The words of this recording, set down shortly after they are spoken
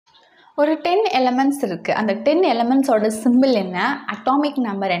ஒரு 10 எலிமெண்ட்ஸ் இருக்குது. அந்த 10 எலிமெண்ட்ஸோட சிம்பிள் என்ன, அட்டாமிக்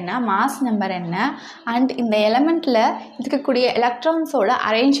நம்பர் என்ன, மாஸ் நம்பர் என்ன, அண்ட் இந்த எலிமெண்ட்டில் இருக்கக்கூடிய எலக்ட்ரான்ஸோட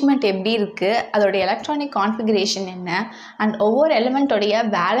அரேஞ்ச்மெண்ட் எப்படி இருக்குது, அதோட எலக்ட்ரானிக் கான்ஃபிகரேஷன் என்ன, அண்ட் ஒவ்வொரு எலிமெண்ட்டோடைய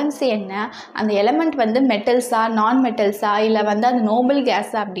வேலன்சி என்ன, அந்த எலிமெண்ட் வந்து மெட்டல்ஸா நான் மெட்டல்ஸா இல்லை வந்து அது நோபல்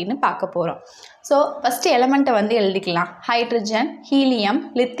கேஸா அப்படின்னு பார்க்க போகிறோம். ஸோ ஃபஸ்ட்டு எலிமெண்ட்டை வந்து எழுதிக்கலாம். Hydrogen, helium,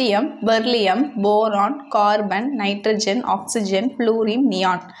 lithium, beryllium, boron, carbon, nitrogen, oxygen, fluorine,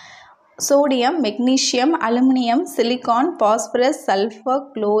 neon. Sodium, magnesium, aluminium, silicon, phosphorus, sulphur,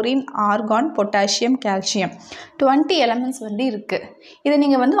 chlorine, argon, potassium, calcium. 20 elements வந்து இருக்குது. இதை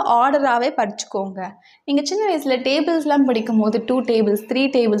நீங்கள் வந்து ஆர்டராகவே படிச்சுக்கோங்க. நீங்கள் சின்ன வயசில் டேபிள்ஸ்லாம் படிக்கும் போது 2 டேபிள்ஸ் 3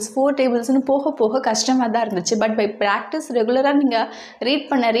 டேபிள்ஸ் 4 டேபிள்ஸ்னு போக போக கஷ்டமாக தான் இருந்துச்சு. பட் பை ப்ராக்டிஸ் ரெகுலராக நீங்கள்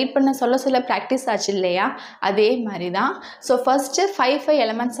ரீட் பண்ண சொல்ல ப்ராக்டிஸ் ஆச்சு இல்லையா? அதே மாதிரி தான். ஸோ ஃபஸ்ட்டு 5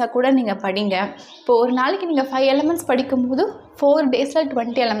 எலிமெண்ட்ஸாக கூட நீங்கள் படிங்க. இப்போ ஒரு நாளைக்கு நீங்கள் 5 எலிமெண்ட்ஸ் படிக்கும்போது 4 டேஸில்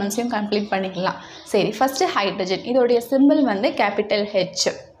 20 எலிமெண்ட்ஸையும் கம்ப்ளீட் பண்ணிக்கலாம். சரி, ஃபஸ்ட்டு ஹைட்ரஜன், இதோடைய சிம்பிள் வந்து கேபிட்டல் ஹெச்.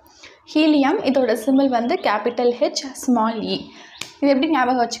 ஹீலியம், இதோட சிம்பிள் வந்து கேபிட்டல் ஹெச் ஸ்மால் இ. இது எப்படி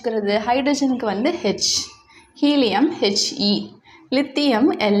ஞாபகம் வச்சுக்கிறது? ஹைட்ரஜனுக்கு வந்து H, helium HE, lithium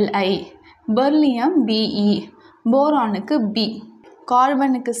LI, beryllium BE, போரானுக்கு B,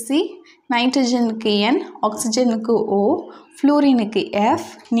 கார்பனுக்கு C, நைட்ரஜனுக்கு N, ஆக்சிஜனுக்கு O, ஃப்ளூரினுக்கு F,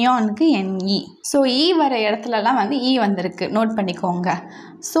 நியானுக்கு என்இ. So இ வர இடத்துலலாம் வந்து இ வந்திருக்கு, நோட் பண்ணிக்கோங்க.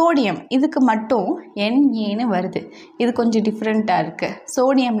 சோடியம், இதுக்கு மட்டும் என்ஏன்னு வருது. இது கொஞ்சம் டிஃப்ரெண்ட்டாக இருக்குது.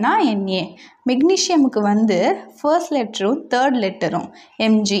 சோடியம்னா என்ஏ. மெக்னீஷியமுக்கு வந்து ஃபர்ஸ்ட் லெட்டரும் தேர்ட் லெட்டரும்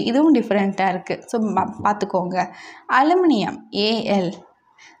எம்ஜி, இதுவும் டிஃப்ரெண்ட்டாக இருக்குது. ஸோ பார்த்துக்கோங்க. Aluminium AL,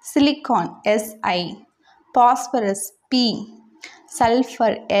 silicon SI, phosphorus B,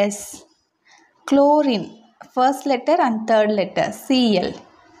 sulphur S, chlorine first letter and third letter Cl,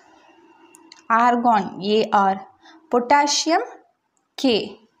 argon Ar, potassium K.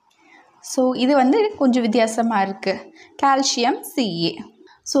 So இது வந்து கொஞ்சம் வித்தியாசமாக இருக்குது. Calcium Ca.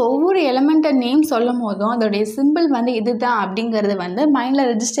 ஸோ ஒவ்வொரு எலிமெண்ட்டை நேம் சொல்லும் போதும் அதோடைய சிம்பிள் வந்து இதுதான் அப்படிங்கிறது வந்து மைண்டில்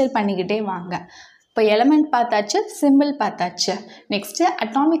ரெஜிஸ்டர் பண்ணிக்கிட்டே வாங்க. இப்போ எலிமெண்ட் பார்த்தாச்சு, சிம்பிள் பார்த்தாச்சு. Next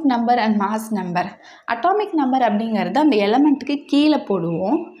atomic number and mass number. Atomic number அப்படிங்கிறது அந்த எலிமெண்ட்டுக்கு கீழே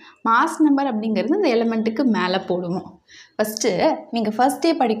போடுவோம். மாஸ் நம்பர் அப்படிங்கிறது அந்த எலிமெண்ட்டுக்கு மேலே போடுவோம். ஃபஸ்ட்டு நீங்கள் ஃபர்ஸ்ட்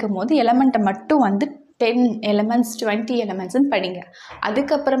டே படிக்கும் போது எலிமெண்ட்டை மட்டும் வந்து 10 எலிமெண்ட்ஸ் 20 எலிமெண்ட்ஸ்ன்னு படிங்க.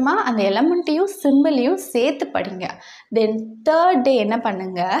 அதுக்கப்புறமா அந்த எலிமெண்ட்டையும் சிம்பிளையும் சேர்த்து படிங்க. தென் தேர்ட் டே என்ன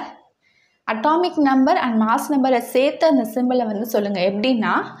பண்ணுங்கள், அட்டாமிக் நம்பர் அண்ட் மாஸ் நம்பரை சேர்த்து அந்த சிம்பிளை வந்து சொல்லுங்கள்.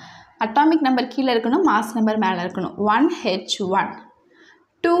 எப்படின்னா அட்டாமிக் நம்பர் கீழே இருக்கணும், மாஸ் நம்பர் மேலே இருக்கணும். 1H1,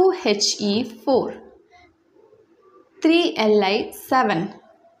 2He4, 3Li7,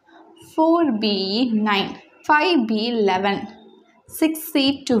 4Be9, 5B11,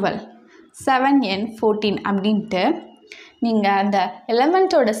 6C12, 7N14 அப்படின்ட்டு நீங்கள் அந்த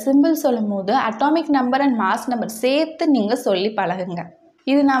எலிமெண்ட்டோட சிம்பிள் சொல்லும் போது atomic number and mass number சேர்த்து நீங்கள் சொல்லி பழகுங்க.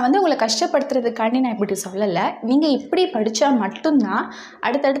 இது நான் வந்து உங்களை கஷ்டப்படுத்துறதுக்காண்டி நான் இப்படி சொல்லலை. நீங்கள் இப்படி படித்தா மட்டும்தான்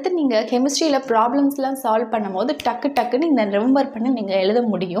அடுத்தடுத்து நீங்கள் கெமிஸ்ட்ரியில் ப்ராப்ளம்ஸ்லாம் சால்வ் பண்ணும் போது டக்குன்னு இந்த ரிமெம்பர் பண்ணி நீங்கள் எழுத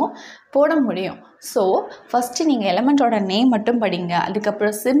முடியும், போட முடியும். ஸோ ஃபஸ்ட்டு நீங்கள் எலிமெண்ட்டோட நேம் மட்டும் படிங்க,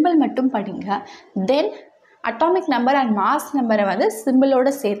 அதுக்கப்புறம் சிம்பிள் மட்டும் படிங்க. தென் அட்டாமிக் நம்பர் அண்ட் மாஸ் நம்பரை வந்து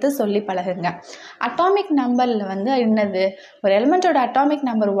சிம்பிளோடு சேர்த்து சொல்லி பழகுங்க. அட்டாமிக் நம்பரில் வந்து என்னது, ஒரு எலிமெண்ட்டோட அட்டாமிக்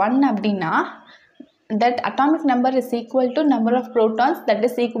நம்பர் 1 அப்படின்னா that atomic number is equal to number of protons that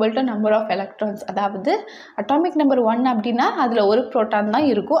is equal to number of electrons. அதாவது atomic number 1 அப்படின்னா அதில் ஒரு proton தான்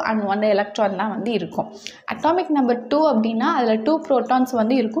இருக்கும் and 1 electron தான் வந்து இருக்கும். atomic number 2 அப்படின்னா அதில் 2 protons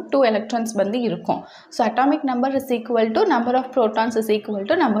வந்து இருக்கும், 2 electrons வந்து இருக்கும். So atomic number is equal to number of protons is equal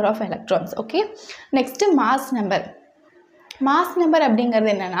to number of electrons. Okay, next mass number. Mass number அப்படிங்கிறது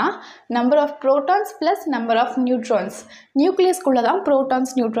என்னென்னா number of protons plus number of neutrons. நியூக்ளியஸ்குள்ளே தான்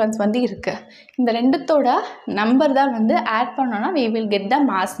protons neutrons வந்து இருக்குது. இந்த ரெண்டுத்தோட number தான் வந்து add பண்ணோன்னா we will get the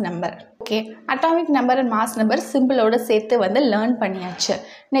mass number. Okay, atomic number and mass number சிம்பிளோடு சேர்த்து வந்து லேர்ன் பண்ணியாச்சு.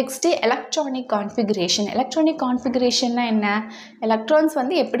 Next electronic configuration. எலக்ட்ரானிக் கான்ஃபிகரேஷன்னா என்ன, எலக்ட்ரான்ஸ்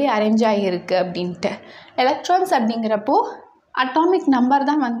வந்து எப்படி அரேஞ்ச் ஆகியிருக்கு அப்படின்ட்டு. எலக்ட்ரான்ஸ் அப்படிங்கிறப்போ அட்டாமிக் நம்பர்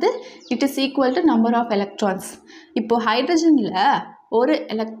தான் வந்து it is equal to number of electrons. இப்போது ஹைட்ரஜனில் ஒரு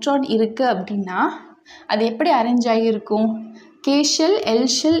எலக்ட்ரான் இருக்குது அப்படின்னா அது எப்படி அரேஞ்ச் ஆகியிருக்கும், K shell, L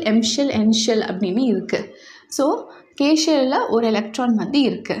shell, M shell, என் ஷெல் அப்படின்னு இருக்குது. ஸோ கே ஷெல்லில் ஒரு எலக்ட்ரான் வந்து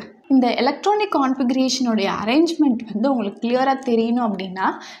இருக்குது. இந்த எலக்ட்ரானிக் கான்ஃபிகரேஷனுடைய அரேஞ்ச்மெண்ட் வந்து உங்களுக்கு கிளியராக தெரியணும் அப்படின்னா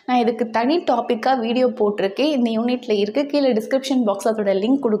நான் இதுக்கு தனி டாப்பிக்காக வீடியோ போட்டிருக்கேன். இந்த யூனிட்டில் இருக்க கீழே டிஸ்கிரிப்ஷன் பாக்ஸில் அதோட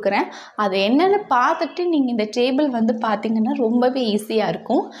லிங்க் கொடுக்குறேன். அது என்னென்னு பார்த்துட்டு நீங்கள் இந்த டேபிள் வந்து பார்த்தீங்கன்னா ரொம்பவே ஈஸியாக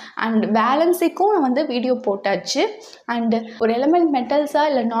இருக்கும். அண்ட் வேலன்சிக்கும் வந்து வீடியோ போட்டாச்சு. அண்டு ஒரு எலமெண்ட் மெட்டல்ஸாக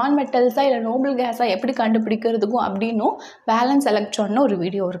இல்லை நான் மெட்டல்ஸாக இல்லை நோபல் கேஸாக எப்படி கண்டுபிடிக்கிறதுக்கும் அப்படின்னும் வேலன்ஸ் எலக்ட்ரான்னு ஒரு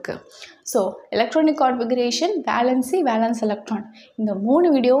வீடியோ இருக்குது. So electronic configuration, valency, valence electron இந்த 3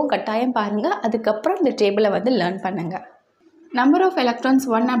 வீடியோவும் கட்டாயம் பாருங்கள். அதுக்கப்புறம் இந்த டேபிளை வந்து லேர்ன் பண்ணுங்கள். நம்பர் ஆஃப் எலக்ட்ரான்ஸ்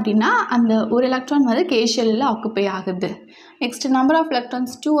 1 அப்படின்னா அந்த ஒரு எலக்ட்ரான் வந்து k ஷெல்லில் ஆக்குப்பை ஆகுது. நெக்ஸ்ட் நம்பர் ஆஃப்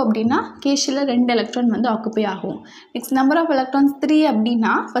எலக்ட்ரான்ஸ் 2 அப்படின்னா k ஷெல்லில் 2 எலக்ட்ரான் வந்து ஆக்குப்பை ஆகும். நெக்ஸ்ட் நம்பர் ஆஃப் எலக்ட்ரான்ஸ் 3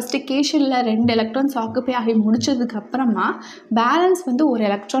 அப்படின்னா ஃபஸ்ட்டு k ஷெல்லில் 2 எலக்ட்ரான்ஸ் ஆக்குப்பை ஆகி முடிச்சதுக்கு அப்புறமா பேலன்ஸ் வந்து ஒரு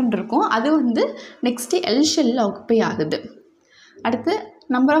எலக்ட்ரான் இருக்கும். அது வந்து நெக்ஸ்ட்டு L ஷெல்லில் ஆக்குப்பை ஆகுது. அடுத்து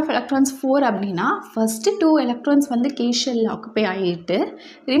நம்பர் ஆஃப் எலக்ட்ரான்ஸ் 4 அப்படின்னா ஃபஸ்ட்டு 2 எலக்ட்ரான்ஸ் வந்து k ஷெல்லில் ஆக்குப்பை ஆகிட்டு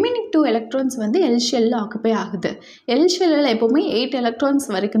ரிமைனிங் 2 எலக்ட்ரான்ஸ் வந்து L ஷெல்லில் ஆக்குப்பை ஆகுது. L ஷெல்லில் எப்போவுமே 8 எலக்ட்ரான்ஸ்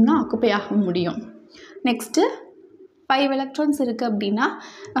வரைக்கும் தான் ஆக்குப்பை ஆக முடியும். நெக்ஸ்ட்டு 5 எலக்ட்ரான்ஸ் இருக்குது அப்படின்னா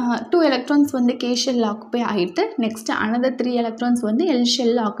 2 எலக்ட்ரான்ஸ் வந்து k ஷெல்லில் ஆக்குப்பை ஆகிட்டு நெக்ஸ்ட்டு another 3 எலக்ட்ரான்ஸ் வந்து L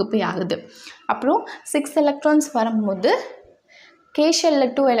ஷெல்லில் ஆக்குப்பை ஆகுது. அப்புறம் 6 எலக்ட்ரான்ஸ் வரும்போது k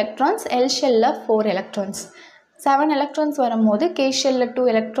ஷெல்லில் 2 electrons, L ஷெல்லில் 4 electrons. 7 electrons வரும்போது k ஷெல்லில் 2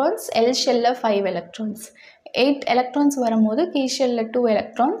 electrons, L ஷெல்லில் 5 electrons. 8 electrons வரும்போது k ஷெல்லில் 2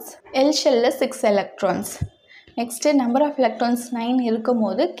 electrons, L ஷெல்லில் 6 electrons. Next number of electrons 9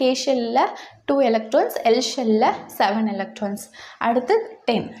 இருக்கும்போது k ஷெல்லில் 2 எலக்ட்ரான்ஸ், L ஷெல்லில் 7 எலக்ட்ரான்ஸ். அடுத்து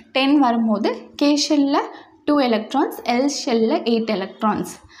 10 வரும்போது k ஷெல்லில் 2 electrons, L ஷெல்லில் 8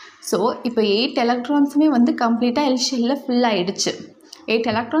 electrons. So இப்போ 8 எலக்ட்ரான்ஸுமே வந்து கம்ப்ளீட்டாக L ஷெல்லில் ஃபில் ஆகிடுச்சு. 8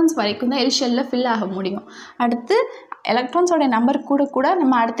 எலக்ட்ரான்ஸ் வரைக்கும் தான் L ஷெல்லில் ஃபில் ஆக முடியும். அடுத்து எலக்ட்ரான்ஸோட நம்பர் கூட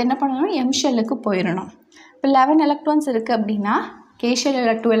நம்ம அடுத்து என்ன பண்ணணும், M ஷெல்லுக்கு போயிடணும். இப்போ 11 எலக்ட்ரான்ஸ் இருக்குது அப்படின்னா k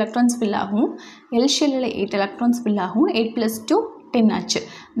ஷெல்லில் 2 எலக்ட்ரான்ஸ் ஃபில் ஆகும், L ஷெல்லில் 8 எலக்ட்ரான்ஸ் ஃபில் ஆகும். 8 + 2 10 ஆச்சு.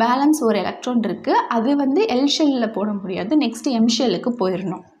 பேலன்ஸ் ஒரு எலக்ட்ரான் இருக்குது, அது வந்து L ஷெல்லில் போட முடியாது. நெக்ஸ்ட்டு M ஷெல்லுக்கு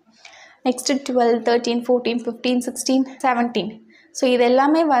போயிடணும். நெக்ஸ்ட்டு 12, 13, 14, 15, 16, 17. ஸோ இது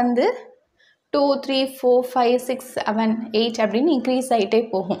எல்லாமே வந்து 2, 3, 4, 5, 6, 7, 8 அப்படின்னு இன்க்ரீஸ் ஆகிட்டே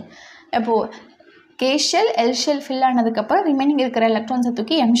போகும். அப்போது k shell L shell fill ஆனதுக்கப்புறம் ரிமைனிங் இருக்கிற எலக்ட்ரான்ஸை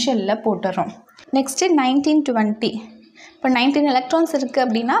தூக்கி M ஷெல்லில் போட்டுறோம். நெக்ஸ்ட்டு 19, 20. இப்போ 19 எலக்ட்ரான்ஸ் இருக்குது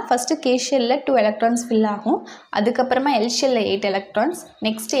அப்படின்னா ஃபஸ்ட்டு k ஷெல்லில் 2 எலக்ட்ரான்ஸ் ஃபில் ஆகும். அதுக்கப்புறமா L ஷெல்லில் 8 electrons,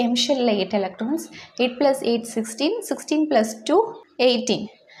 next M ஷெல்லில் 8 electrons. 8 + 8 16, 16 + 2 18.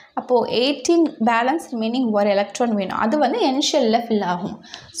 அப்போது 18 பேலன்ஸ் ரிமைனிங் ஒரு எலக்ட்ரான் வேணும். அது வந்து N ஷெல்லில் ஃபில் ஆகும்.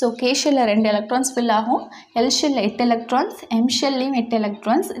 ஸோ k ஷெல்லில் 2 எலக்ட்ரான்ஸ் ஃபில் ஆகும், L ஷெல்லில் 8 electrons, M ஷெல்லையும் 8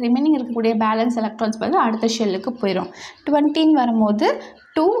 electrons. Remaining இருக்கக்கூடிய பேலன்ஸ் எலக்ட்ரான்ஸ் வந்து அடுத்த ஷெல்லுக்கு போயிடும். 20 வரும்போது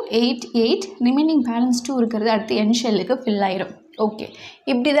 2, 8, 8 ரிமைனிங் பேலன்ஸ் 2 இருக்கிறது அடுத்து N ஷெல்லுக்கு ஃபில் ஆயிரும். ஓகே,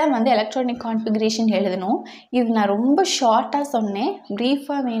 இப்படி தான் வந்து எலக்ட்ரானிக் கான்ஃபிகரேஷன் எழுதணும். இது நான் ரொம்ப ஷார்ட்டாக சொன்னேன்.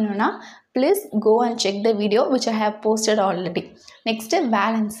 ப்ரீஃபாக வேணும்னா please go and check the video which I have posted already. Next,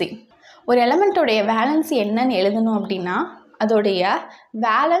 valency. ஒரு எலமெண்ட்டோடைய வேலன்சி என்னன்னு எழுதணும் அப்படின்னா அதோடைய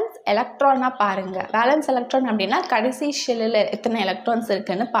வேலன்ஸ் எலக்ட்ரானாக பாருங்கள். வேலன்ஸ் எலக்ட்ரான் அப்படின்னா கடைசி ஷெல்லில் எத்தனை எலக்ட்ரான்ஸ்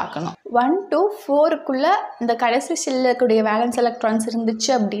இருக்குதுன்னு பார்க்கணும். 1 to 4க்குள்ளே இந்த கடைசி ஷெல்லுக்குடைய வேலன்ஸ் எலக்ட்ரான்ஸ்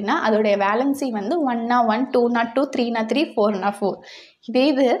இருந்துச்சு அப்படின்னா அதோடைய வேலன்சி வந்து 1 1, 2 2, 3 3, 4 4. இதே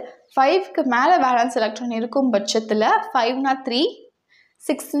இது 5க்கு மேலே வேலன்ஸ் எலக்ட்ரான் இருக்கும் பட்சத்தில் 5 3,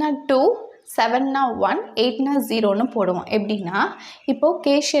 6 2, 7 1, 8 0ன்னு போடுவோம். எப்படின்னா இப்போது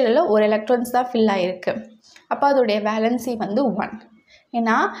k ஷெல்லில் ஒரு எலக்ட்ரான்ஸ் தான் ஃபில் ஆகிருக்கு. அப்போ அதோடைய வேலன்சி வந்து 1.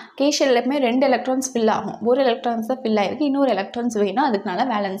 ஏன்னா k ஷெல்லுமே 2 எலக்ட்ரான்ஸ் ஃபில் ஆகும், ஒரு எலக்ட்ரான்ஸ் தான் ஃபில் ஆகிருக்கு, இன்னொரு எலக்ட்ரான்ஸ் வேணும், அதுக்குனால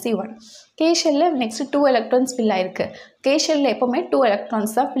valency 1. k ஷெல்லில் next 2 electrons fill ஆகிருக்கு. k ஷெல்லில் எப்போவுமே 2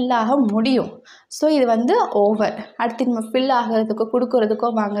 எலக்ட்ரான்ஸ் தான் ஃபில் ஆக முடியும். ஸோ இது வந்து ஓவர். அடுத்து நம்ம ஃபில் ஆகிறதுக்கோ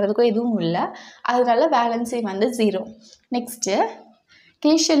கொடுக்குறதுக்கோ வாங்குறதுக்கோ எதுவும் இல்லை, அதனால வேலன்சி வந்து 0. நெக்ஸ்ட்டு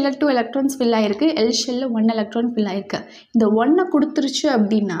k ஷெல்லில் 2 எலக்ட்ரான்ஸ் ஃபில் ஆகிருக்கு, L ஷெல்லில் 1 எலக்ட்ரான் ஃபில் ஆகிருக்கு. இந்த 1 கொடுத்துருச்சு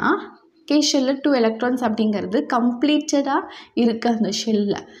அப்படின்னா k ஷெல்லில் 2 எலக்ட்ரான்ஸ் அப்படிங்கிறது கம்ப்ளீட்டடாக இருக்குது அந்த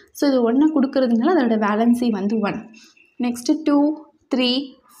ஷெல்லில். ஸோ இது 1 கொடுக்கறதுனால அதோட வேலன்சி வந்து 1. நெக்ஸ்ட்டு 2, 3,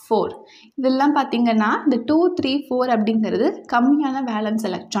 4 இதெல்லாம் பார்த்திங்கன்னா இந்த 2, 3, 4 அப்படிங்கிறது கம்மியான வேலன்ஸ்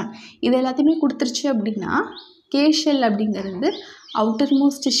எலக்ட்ரான். இது எல்லாத்தையுமே கொடுத்துருச்சு அப்படின்னா k ஷெல் அப்படிங்கிறது அவுட்டர்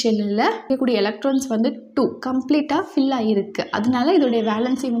மோஸ்ட் ஷெல்லில் இருக்கக்கூடிய எலக்ட்ரான்ஸ் வந்து 2 கம்ப்ளீட்டாக ஃபில் ஆகிருக்கு. அதனால இதோடைய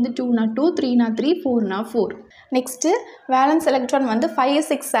வேலன்சி வந்து 2 2, 3 3, 4 4. நெக்ஸ்ட்டு வேலன்ஸ் எலக்ட்ரான் வந்து 5,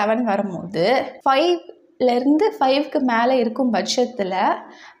 6, 7 வரும்போது 5லேருந்து 5க்கு மேலே இருக்கும் பட்சத்தில்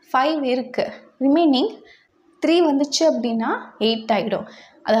 5 இருக்குது, ரிமைனிங் 3 வந்துச்சு அப்படின்னா 8 ஆகிடும்.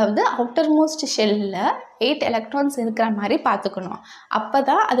 அதாவது அவுட்டர் மோஸ்ட் ஷெல்லில் 8 எலக்ட்ரான்ஸ் இருக்கிற மாதிரி பார்த்துக்கணும். அப்போ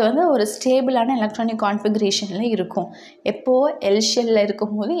தான் அது வந்து ஒரு ஸ்டேபிளான எலக்ட்ரானிக் கான்ஃபிகரேஷனில் இருக்கும். எப்போது எல் ஷெல்லில்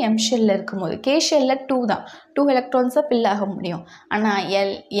இருக்கும்போது, எம் ஷெல்லில் இருக்கும்போது. கே ஷெல்லில் 2 தான், 2 எலக்ட்ரான்ஸாக ஃபில் ஆக முடியும். ஆனால்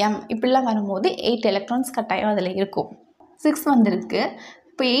எல், எம் இப்படிலாம் வரும்போது 8 எலக்ட்ரான்ஸ் கட்டாயம் அதில் இருக்கும். 6 வந்திருக்கு.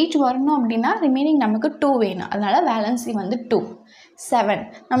 இப்போ 8 வரணும் அப்படின்னா ரிமைனிங் நமக்கு 2 வேணும். அதனால் வேலன்சி வந்து 2. 7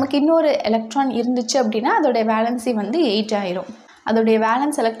 நமக்கு இன்னொரு எலக்ட்ரான் இருந்துச்சு அப்படின்னா அதோடைய வேலன்சி வந்து 8 ஆயிரும். அதோடைய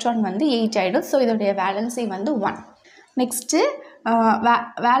வேலன்ஸ் எலக்ட்ரான் வந்து 8 ஆகிடும். ஸோ இதோடைய வேலன்சி வந்து 1. நெக்ஸ்ட்டு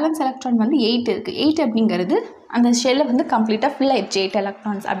வேலன்ஸ் எலக்ட்ரான் வந்து 8 இருக்குது. 8 அப்படிங்கிறது அந்த ஷெல்லை வந்து கம்ப்ளீட்டாக ஃபில் ஆயிடுச்சு 8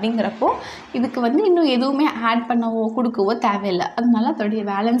 எலக்ட்ரான்ஸ் அப்படிங்கிறப்போ இதுக்கு வந்து இன்னும் எதுவுமே ஆட் பண்ணவோ கொடுக்கவோ தேவையில்லை. அதனால அதோடைய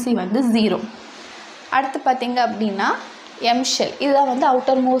வேலன்சி வந்து 0. அடுத்து பார்த்திங்க அப்படின்னா எம் ஷெல், இதுதான் வந்து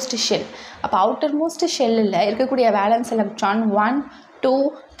அவுட்டர் மோஸ்ட் ஷெல். அப்போ அவுட்டர் மோஸ்ட் ஷெல்லில் இருக்கக்கூடிய வேலன்ஸ் எலக்ட்ரான் 1, 2,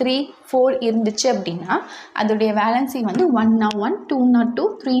 3, 4 இருந்துச்சு அப்படின்னா அதோடைய வேலன்சி வந்து 101, 202,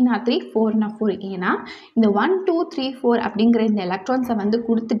 303, 404. ஏன்னா இந்த 1, 2, 3, 4 அப்படிங்கிற இந்த எலக்ட்ரான்ஸை வந்து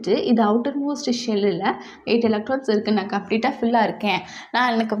கொடுத்துட்டு இது அவுட்டர் மோஸ்ட் ஷெல்லில் 8 எலக்ட்ரான்ஸ் இருக்குது, நான் கம்ப்ளீட்டாக ஃபில்லாக இருக்கேன்,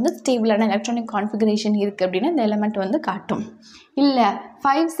 நான் எனக்கு வந்து ஸ்டேபிளான எலக்ட்ரானிக் கான்ஃபிகரேஷன் இருக்குது அப்படின்னு இந்த எலமெண்ட் வந்து காட்டும். இல்லை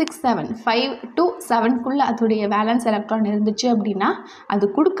 5, 6, 7 5 to 7க்குள்ளே அதோடைய வேலன்ஸ் எலக்ட்ரான் இருந்துச்சு அப்படின்னா அது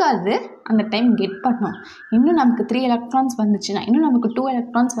கொடுக்காது, அந்த டைம் கெட் பண்ணும். இன்னும் நமக்கு 3 எலக்ட்ரான்ஸ் வந்துச்சுன்னா, இன்னும் நமக்கு 2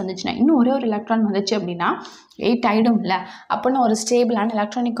 எலக்ட்ரான்ஸ் வந்துச்சுன்னா, இன்னும் ஒரே ஒரு எலக்ட்ரான் வந்துச்சு அப்படின்னா 8 ஆகிடும்ல. அப்போ நான் ஒரு ஸ்டேபிளான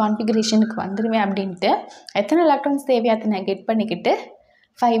எலக்ட்ரானிக் கான்ஃபிகரேஷனுக்கு வந்துடுவேன் அப்படின்ட்டு எத்தனை எலக்ட்ரான்ஸ் தேவையா அதை கெட் பண்ணிக்கிட்டு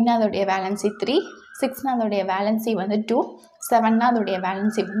 5னா அதோடைய வேலன்சி 3, 6னா அதோடைய வேலன்சி வந்து 2, 7னா அதோடைய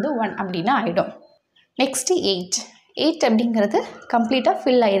வேலன்சி வந்து 1 அப்படின்னு ஆகிடும். நெக்ஸ்ட்டு 8 அப்படிங்கிறது கம்ப்ளீட்டாக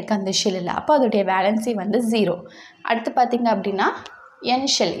ஃபில் ஆகிருக்கு அந்த ஷெல்லில். அப்போ அதோடைய வேலன்சி வந்து 0. அடுத்து பார்த்திங்க அப்படின்னா என்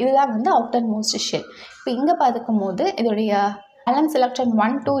ஷெல், இதுதான் வந்து அவுட்டர் மோஸ்ட் ஷெல். இப்போ இங்கே பார்த்துக்கும் போது இதோடைய வேலன்ஸ் எலக்ட்ரான்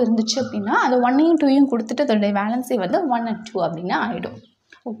 1, 2 இருந்துச்சு அப்படின்னா அது 1ஐயும் 2ஐயும் கொடுத்துட்டு அதோடைய வேலன்சி வந்து 1 and 2 அப்படின்னு ஆகிடும்.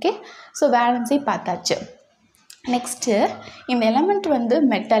 ஓகே, ஸோ வேலன்சி பார்த்தாச்சு. நெக்ஸ்ட்டு இந்த எலமெண்ட் வந்து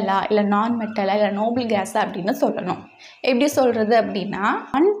மெட்டலா இல்லை நான் மெட்டலா இல்லை நோபல் கேஸா அப்படின்னு சொல்லணும். எப்படி சொல்கிறது அப்படின்னா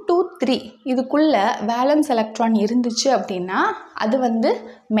 1, 2, 3 இதுக்குள்ளே வேலன்ஸ் எலக்ட்ரான் இருந்துச்சு அப்படின்னா அது வந்து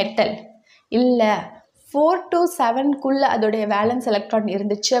மெட்டல். இல்லை 4 to 7க்குள்ளே அதோடைய வேலன்ஸ் எலக்ட்ரான்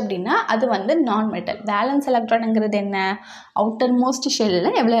இருந்துச்சு அப்படின்னா அது வந்து நான் மெட்டல். வேலன்ஸ் எலக்ட்ரானுங்கிறது என்ன, அவுட்டர் மோஸ்ட்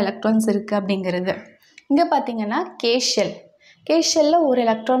ஷெல்லில் எவ்வளோ எலக்ட்ரான்ஸ் இருக்குது அப்படிங்கிறது. இங்கே பார்த்தீங்கன்னா கே ஷெல்லில் ஒரு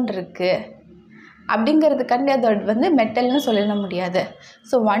எலக்ட்ரான் இருக்குது அப்படிங்கிறதுக்காண்டி அதோட வந்து மெட்டல்னு சொல்லிட முடியாது.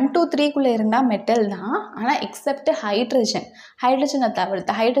 ஸோ 1, 2, 3க்குள்ளே இருந்தால் மெட்டல் தான். ஆனால் எக்ஸப்ட் ஹைட்ரஜனை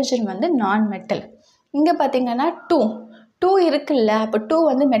தவிர்த்து ஹைட்ரஜன் வந்து நான் மெட்டல். இங்கே பார்த்தீங்கன்னா 2 இருக்குல்ல, அப்போ 2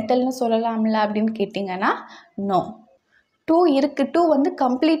 வந்து மெட்டல்னு சொல்லலாம்ல அப்படின்னு கேட்டிங்கன்னா நோ. 2 இருக்குது, 2 வந்து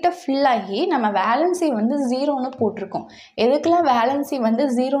கம்ப்ளீட்டாக ஃபில் ஆகி நம்ம வேலன்சி வந்து 0ன்னு போட்டிருக்கோம். எதுக்கெல்லாம் வேலன்சி வந்து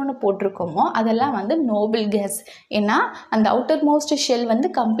 0ன்னு போட்டிருக்கோமோ அதெல்லாம் வந்து நோபல் கேஸ். ஏன்னா அந்த அவுட்டர் மோஸ்ட் ஷெல் வந்து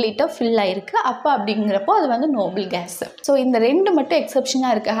கம்ப்ளீட்டாக ஃபில் ஆகிருக்கு. அப்போ அப்படிங்கிறப்போ அது வந்து நோபல் கேஸ். ஸோ இந்த 2 மட்டும்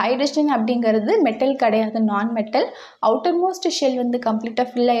எக்ஸப்ஷனாக இருக்குது. ஹைட்ரஜன் அப்படிங்கிறது மெட்டல் கிடையாது, நான் மெட்டல். அவுட்டர் மோஸ்ட் ஷெல் வந்து கம்ப்ளீட்டாக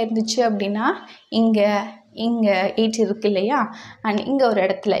ஃபில் ஆகிருந்துச்சு அப்படின்னா இங்கே 8 இருக்குது இல்லையா, அண்ட் இங்கே ஒரு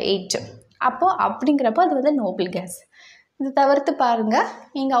இடத்துல 8. அப்போது அப்படிங்கிறப்போ அது வந்து நோபல் கேஸ். இது தவிர்த்து பாருங்கள்,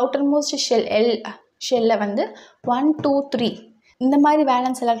 இங்கே அவுட்டர் மோஸ்ட் ஷெல்லில் வந்து 1, 2, 3 இந்த மாதிரி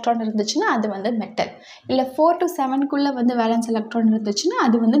வேலன்ஸ் எலக்ட்ரான் இருந்துச்சுன்னா அது வந்து மெட்டல். இல்லை 4 to 7க்குள்ளே வந்து வேலன்ஸ் எலக்ட்ரான் இருந்துச்சுன்னா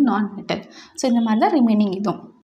அது வந்து நான் மெட்டல். ஸோ இந்த மாதிரி தான் ரிமைனிங் இதுவும்.